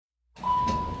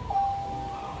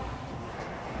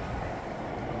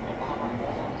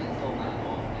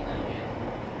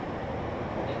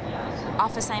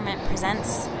Off Assignment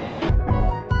presents.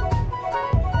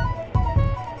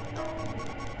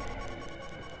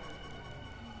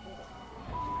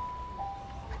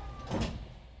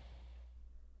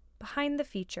 Behind the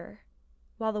Feature,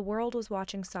 While the World Was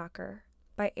Watching Soccer,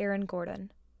 by Aaron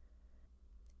Gordon.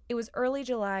 It was early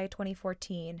July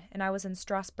 2014, and I was in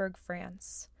Strasbourg,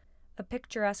 France, a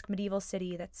picturesque medieval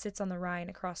city that sits on the Rhine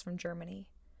across from Germany.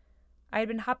 I had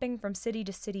been hopping from city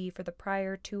to city for the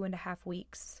prior 2.5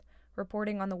 weeks,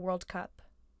 reporting on the World Cup.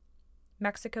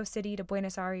 Mexico City to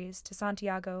Buenos Aires to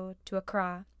Santiago to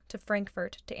Accra to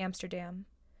Frankfurt to Amsterdam.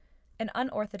 An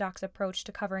unorthodox approach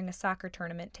to covering a soccer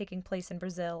tournament taking place in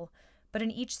Brazil, but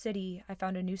in each city I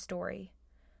found a new story.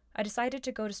 I decided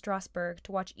to go to Strasbourg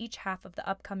to watch each half of the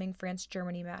upcoming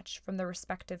France-Germany match from their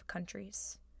respective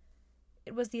countries.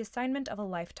 It was the assignment of a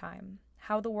lifetime.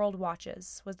 How the World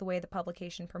Watches was the way the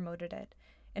publication promoted it,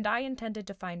 and I intended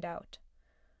to find out.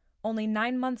 Only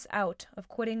 9 months out of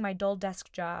quitting my dull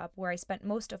desk job, where I spent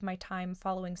most of my time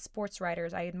following sports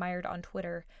writers I admired on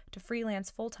Twitter, to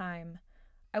freelance full-time,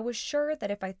 I was sure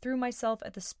that if I threw myself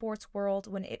at the sports world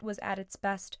when it was at its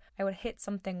best, I would hit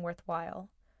something worthwhile.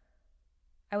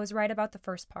 I was right about the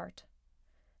first part.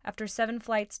 After 7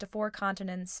 flights to 4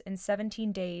 continents in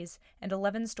 17 days and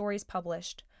 11 stories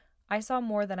published, I saw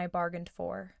more than I bargained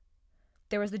for.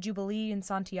 There was the Jubilee in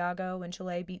Santiago when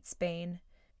Chile beat Spain.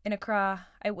 In Accra,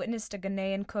 I witnessed a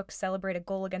Ghanaian cook celebrate a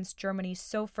goal against Germany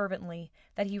so fervently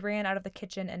that he ran out of the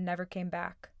kitchen and never came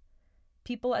back.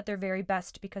 People at their very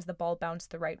best because the ball bounced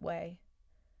the right way.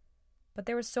 But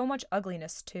there was so much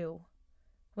ugliness, too.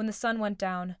 When the sun went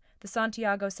down, the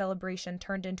Santiago celebration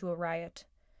turned into a riot.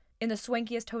 In the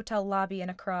swankiest hotel lobby in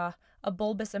Accra, a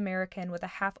bulbous American with a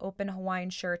half-open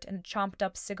Hawaiian shirt and a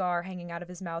chomped-up cigar hanging out of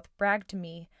his mouth bragged to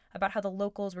me about how the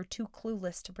locals were too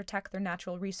clueless to protect their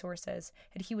natural resources,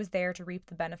 and he was there to reap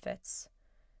the benefits.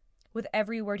 With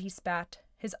every word he spat,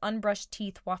 his unbrushed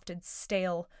teeth wafted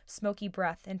stale, smoky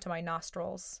breath into my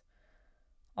nostrils.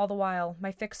 All the while,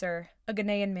 my fixer, a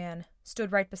Ghanaian man,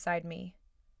 stood right beside me.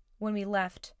 When we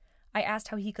left, I asked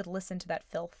how he could listen to that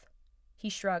filth. He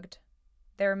shrugged.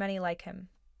 There are many like him.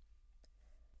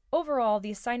 Overall,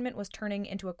 the assignment was turning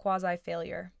into a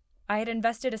quasi-failure. I had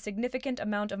invested a significant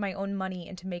amount of my own money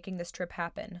into making this trip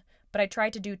happen, but I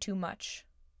tried to do too much.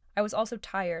 I was also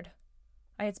tired.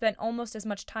 I had spent almost as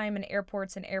much time in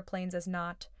airports and airplanes as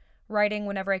not, writing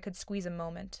whenever I could squeeze a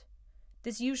moment.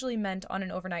 This usually meant on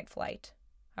an overnight flight.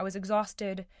 I was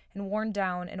exhausted and worn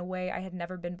down in a way I had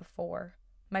never been before.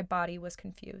 My body was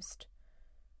confused.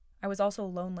 I was also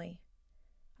lonely.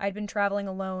 I had been traveling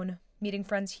alone, meeting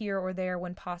friends here or there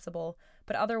when possible,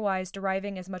 but otherwise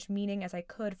deriving as much meaning as I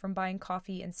could from buying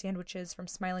coffee and sandwiches from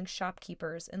smiling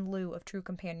shopkeepers in lieu of true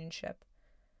companionship.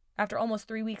 After almost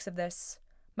 3 weeks of this,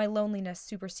 my loneliness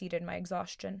superseded my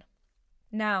exhaustion.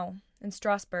 Now, in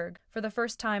Strasbourg, for the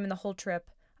first time in the whole trip,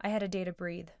 I had a day to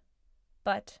breathe.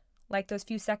 But, like those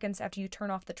few seconds after you turn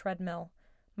off the treadmill,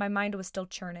 my mind was still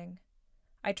churning.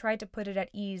 I tried to put it at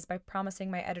ease by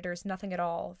promising my editors nothing at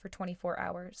all for 24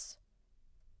 hours.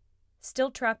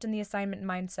 Still trapped in the assignment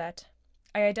mindset,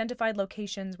 I identified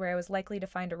locations where I was likely to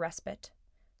find a respite,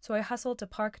 so I hustled to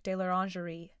Parc de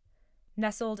l'Orangerie,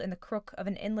 nestled in the crook of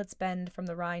an inlet's bend from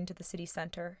the Rhine to the city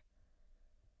center.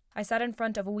 I sat in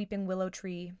front of a weeping willow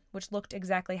tree, which looked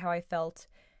exactly how I felt,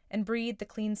 and breathed the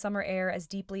clean summer air as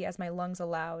deeply as my lungs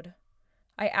allowed.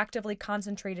 I actively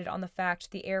concentrated on the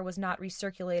fact the air was not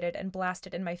recirculated and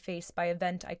blasted in my face by a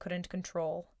vent I couldn't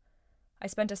control. I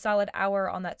spent a solid hour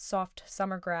on that soft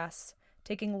summer grass,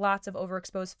 taking lots of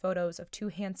overexposed photos of 2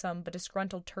 handsome but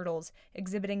disgruntled turtles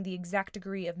exhibiting the exact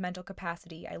degree of mental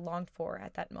capacity I longed for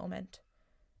at that moment.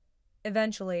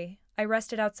 Eventually, I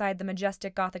rested outside the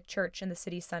majestic Gothic church in the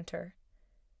city center.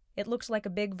 It looked like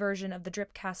a big version of the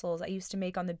drip castles I used to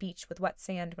make on the beach with wet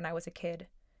sand when I was a kid.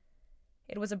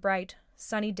 It was a bright,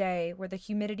 sunny day where the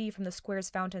humidity from the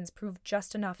square's fountains proved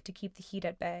just enough to keep the heat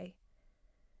at bay.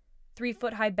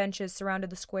 3-foot-high benches surrounded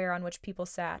the square on which people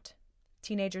sat,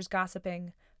 teenagers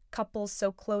gossiping, couples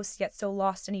so close yet so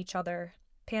lost in each other,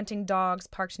 panting dogs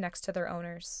parked next to their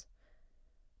owners.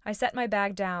 I set my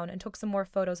bag down and took some more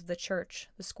photos of the church,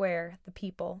 the square, the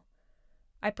people.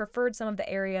 I preferred some of the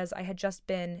areas I had just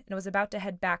been and was about to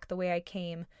head back the way I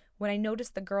came when I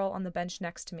noticed the girl on the bench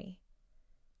next to me.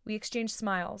 We exchanged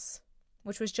smiles,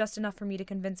 which was just enough for me to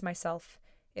convince myself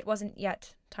it wasn't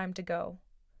yet time to go.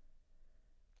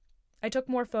 I took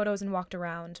more photos and walked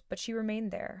around, but she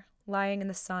remained there, lying in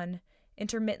the sun,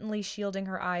 intermittently shielding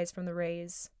her eyes from the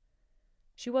rays.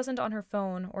 She wasn't on her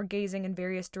phone or gazing in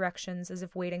various directions as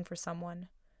if waiting for someone.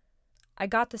 I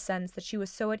got the sense that she was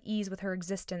so at ease with her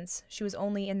existence she was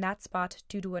only in that spot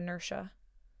due to inertia.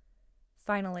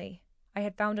 Finally, I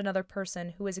had found another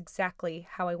person who was exactly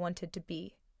how I wanted to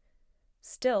be.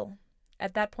 Still,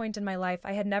 at that point in my life,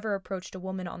 I had never approached a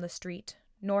woman on the street,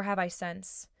 nor have I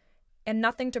since. And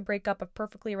nothing to break up a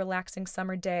perfectly relaxing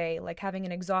summer day like having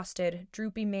an exhausted,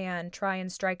 droopy man try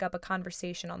and strike up a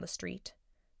conversation on the street.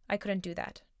 I couldn't do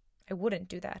that. I wouldn't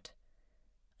do that.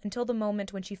 Until the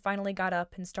moment when she finally got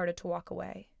up and started to walk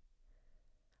away.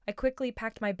 I quickly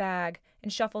packed my bag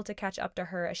and shuffled to catch up to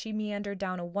her as she meandered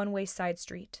down a one-way side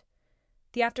street.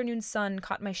 The afternoon sun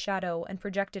caught my shadow and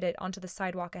projected it onto the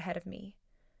sidewalk ahead of me.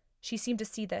 She seemed to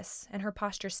see this, and her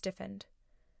posture stiffened.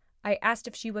 I asked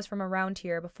if she was from around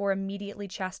here before immediately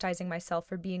chastising myself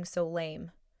for being so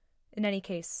lame. In any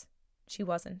case, she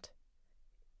wasn't.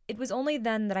 It was only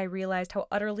then that I realized how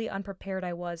utterly unprepared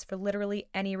I was for literally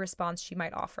any response she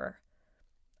might offer.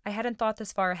 I hadn't thought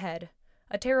this far ahead,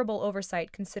 a terrible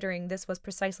oversight considering this was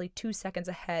precisely 2 seconds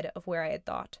ahead of where I had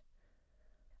thought.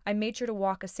 I made sure to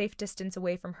walk a safe distance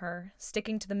away from her,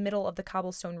 sticking to the middle of the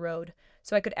cobblestone road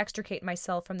so I could extricate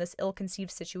myself from this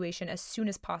ill-conceived situation as soon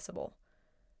as possible.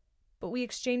 But we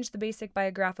exchanged the basic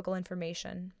biographical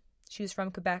information. She was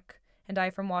from Quebec, and I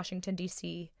from Washington,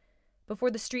 D.C.,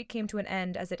 before the street came to an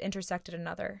end as it intersected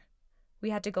another. We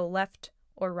had to go left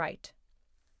or right.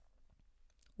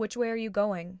 "Which way are you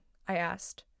going?" I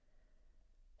asked.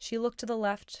 She looked to the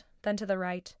left, then to the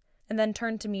right, and then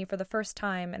turned to me for the first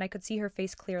time, and I could see her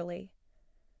face clearly.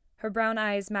 Her brown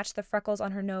eyes matched the freckles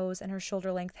on her nose and her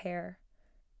shoulder-length hair.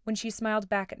 When she smiled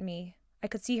back at me, I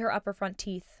could see her upper front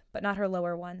teeth, but not her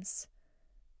lower ones.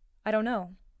 "I don't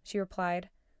know," she replied.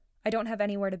 "I don't have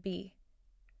anywhere to be."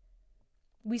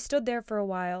 We stood there for a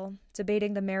while,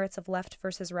 debating the merits of left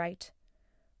versus right.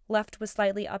 Left was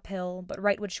slightly uphill, but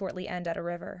right would shortly end at a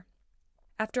river.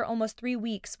 After almost 3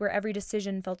 weeks where every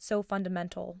decision felt so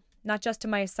fundamental, not just to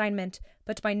my assignment,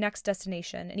 but to my next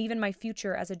destination, and even my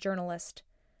future as a journalist,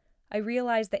 I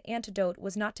realized the antidote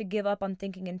was not to give up on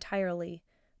thinking entirely,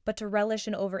 but to relish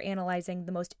in overanalyzing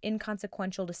the most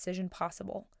inconsequential decision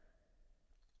possible.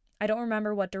 I don't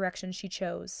remember what direction she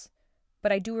chose,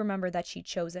 but I do remember that she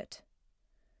chose it.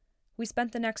 We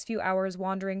spent the next few hours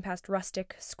wandering past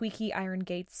rustic, squeaky iron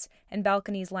gates and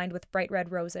balconies lined with bright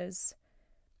red roses.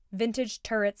 Vintage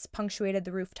turrets punctuated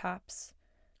the rooftops.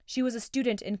 She was a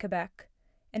student in Quebec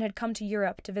and had come to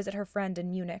Europe to visit her friend in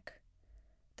Munich.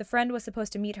 The friend was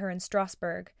supposed to meet her in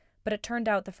Strasbourg, but it turned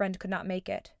out the friend could not make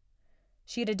it.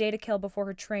 She had a day to kill before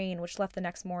her train, which left the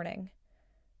next morning.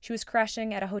 She was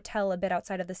crashing at a hotel a bit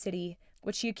outside of the city,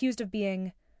 which she accused of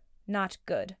being not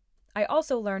good. I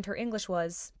also learned her English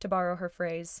was, to borrow her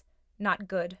phrase, not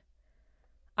good.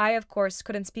 I, of course,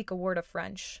 couldn't speak a word of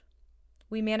French.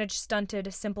 We managed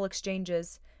stunted, simple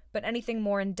exchanges, but anything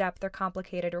more in-depth or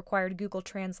complicated required Google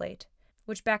Translate,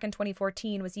 which back in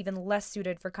 2014 was even less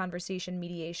suited for conversation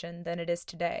mediation than it is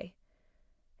today.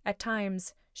 At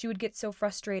times, she would get so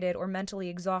frustrated or mentally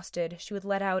exhausted she would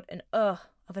let out an ugh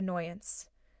of annoyance.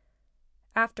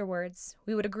 Afterwards,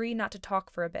 we would agree not to talk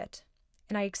for a bit,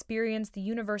 and I experienced the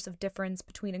universe of difference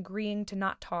between agreeing to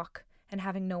not talk and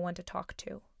having no one to talk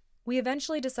to. We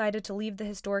eventually decided to leave the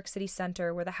historic city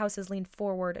center where the houses leaned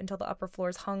forward until the upper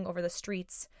floors hung over the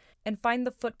streets, and find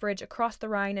the footbridge across the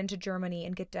Rhine into Germany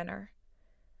and get dinner.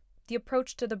 The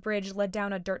approach to the bridge led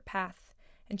down a dirt path,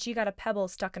 and she got a pebble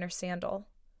stuck in her sandal.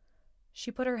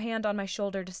 She put her hand on my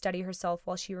shoulder to steady herself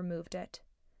while she removed it.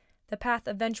 The path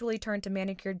eventually turned to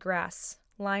manicured grass,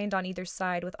 lined on either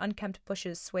side with unkempt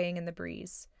bushes swaying in the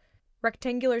breeze.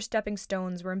 Rectangular stepping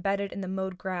stones were embedded in the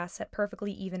mowed grass at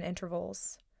perfectly even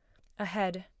intervals.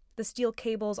 Ahead, the steel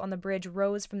cables on the bridge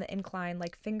rose from the incline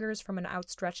like fingers from an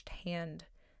outstretched hand,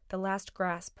 the last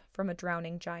grasp from a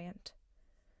drowning giant.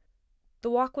 The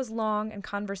walk was long and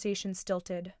conversation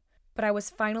stilted, but I was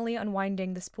finally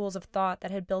unwinding the spools of thought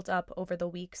that had built up over the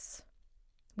weeks.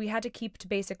 We had to keep to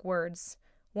basic words,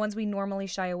 ones we normally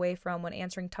shy away from when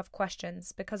answering tough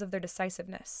questions because of their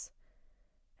decisiveness.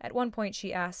 At one point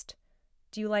she asked,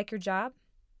 "Do you like your job?"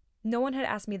 No one had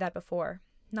asked me that before,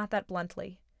 not that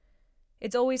bluntly.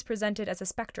 It's always presented as a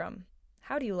spectrum.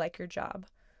 How do you like your job?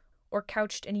 Or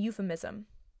couched in euphemism.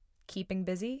 Keeping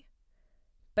busy?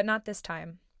 But not this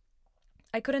time.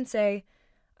 I couldn't say,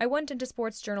 I went into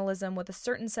sports journalism with a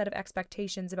certain set of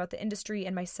expectations about the industry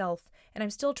and myself, and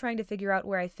I'm still trying to figure out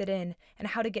where I fit in and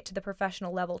how to get to the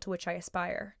professional level to which I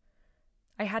aspire.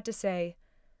 I had to say,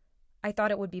 I thought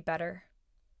it would be better.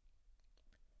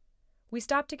 We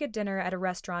stopped to get dinner at a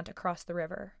restaurant across the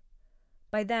river.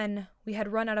 By then, we had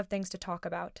run out of things to talk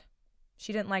about.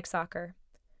 She didn't like soccer.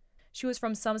 She was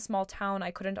from some small town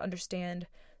I couldn't understand,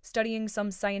 studying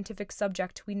some scientific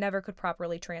subject we never could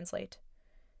properly translate.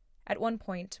 At one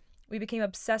point, We became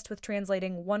obsessed with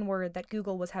translating one word that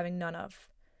Google was having none of.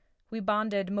 We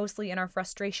bonded mostly in our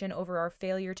frustration over our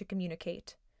failure to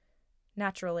communicate.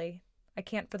 Naturally, I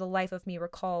can't for the life of me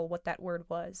recall what that word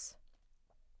was.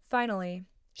 Finally,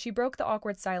 she broke the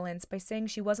awkward silence by saying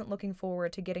she wasn't looking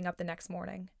forward to getting up the next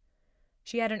morning.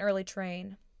 She had an early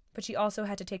train, but she also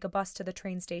had to take a bus to the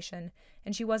train station,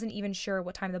 and she wasn't even sure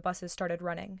what time the buses started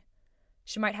running.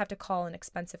 She might have to call an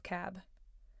expensive cab.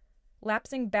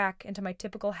 Lapsing back into my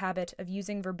typical habit of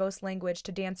using verbose language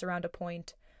to dance around a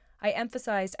point, I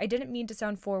emphasized I didn't mean to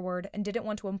sound forward and didn't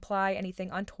want to imply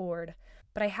anything untoward,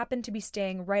 but I happened to be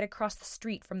staying right across the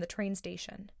street from the train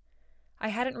station. I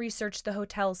hadn't researched the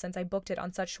hotel since I booked it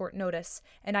on such short notice,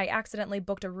 and I accidentally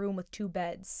booked a room with 2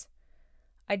 beds.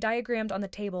 I diagrammed on the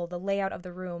table the layout of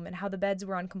the room and how the beds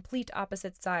were on complete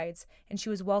opposite sides, and she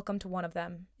was welcome to one of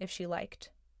them, if she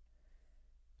liked.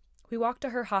 We walked to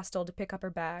her hostel to pick up her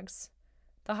bags.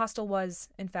 The hostel was,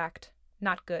 in fact,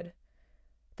 not good.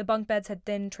 The bunk beds had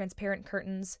thin, transparent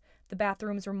curtains, the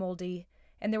bathrooms were moldy,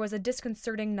 and there was a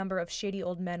disconcerting number of shady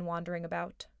old men wandering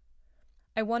about.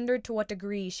 I wondered to what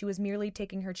degree she was merely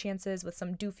taking her chances with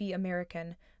some doofy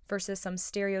American versus some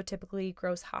stereotypically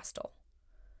gross hostel.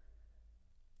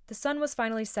 The sun was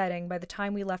finally setting by the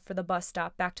time we left for the bus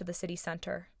stop back to the city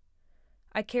center.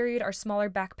 I carried our smaller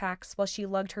backpacks while she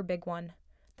lugged her big one,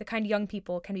 the kind young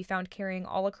people can be found carrying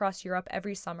all across Europe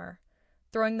every summer,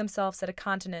 throwing themselves at a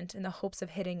continent in the hopes of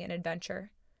hitting an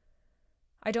adventure.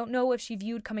 I don't know if she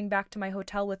viewed coming back to my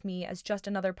hotel with me as just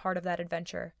another part of that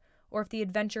adventure, or if the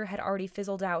adventure had already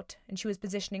fizzled out and she was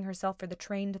positioning herself for the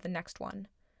train to the next one.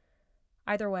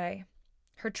 Either way,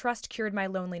 her trust cured my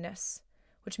loneliness,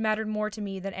 which mattered more to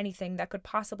me than anything that could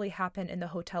possibly happen in the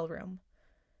hotel room.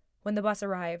 When the bus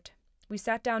arrived, we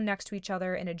sat down next to each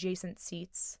other in adjacent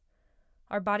seats.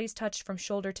 Our bodies touched from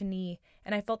shoulder to knee,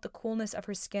 and I felt the coolness of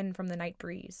her skin from the night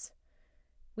breeze.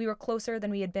 We were closer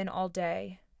than we had been all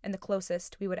day, and the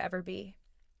closest we would ever be.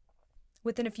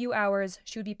 Within a few hours,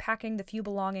 she would be packing the few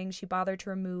belongings she bothered to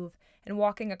remove and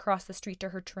walking across the street to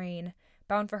her train,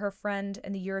 bound for her friend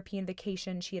and the European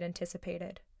vacation she had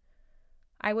anticipated.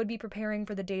 I would be preparing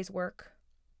for the day's work,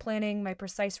 planning my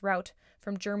precise route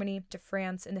from Germany to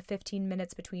France in the 15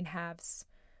 minutes between halves.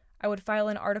 I would file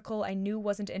an article I knew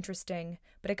wasn't interesting,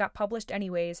 but it got published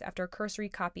anyways after a cursory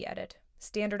copy edit,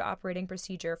 standard operating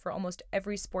procedure for almost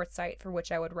every sports site for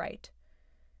which I would write.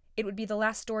 It would be the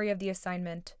last story of the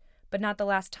assignment, but not the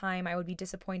last time I would be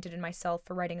disappointed in myself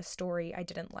for writing a story I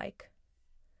didn't like.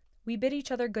 We bid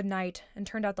each other good night and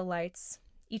turned out the lights,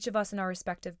 each of us in our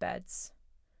respective beds.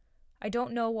 I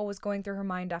don't know what was going through her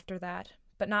mind after that,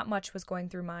 but not much was going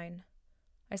through mine.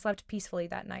 I slept peacefully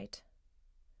that night.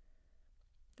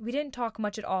 We didn't talk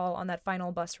much at all on that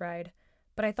final bus ride,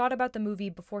 but I thought about the movie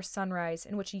Before Sunrise,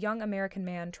 in which a young American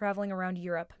man traveling around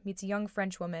Europe meets a young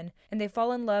French woman, and they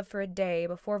fall in love for a day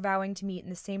before vowing to meet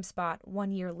in the same spot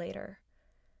 1 year later.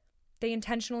 They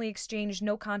intentionally exchanged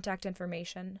no contact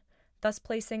information, thus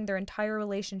placing their entire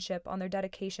relationship on their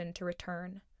dedication to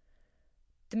return.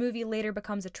 The movie later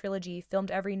becomes a trilogy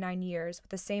filmed every 9 years with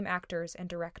the same actors and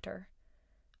director.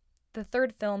 The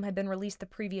third film had been released the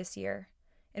previous year,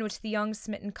 in which the young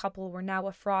smitten couple were now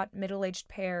a fraught, middle-aged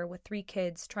pair with 3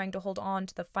 kids trying to hold on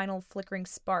to the final flickering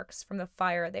sparks from the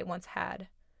fire they once had.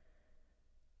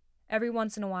 Every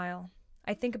once in a while,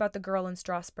 I think about the girl in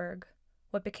Strasbourg,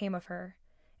 what became of her,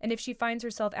 and if she finds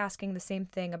herself asking the same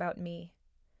thing about me.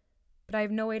 But I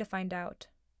have no way to find out.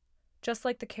 Just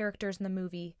like the characters in the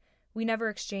movie, we never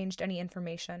exchanged any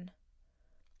information.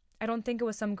 I don't think it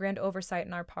was some grand oversight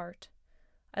on our part.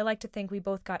 I like to think we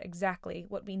both got exactly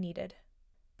what we needed.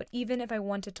 But even if I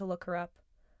wanted to look her up,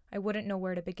 I wouldn't know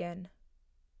where to begin.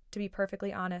 To be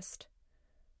perfectly honest,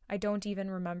 I don't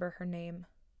even remember her name.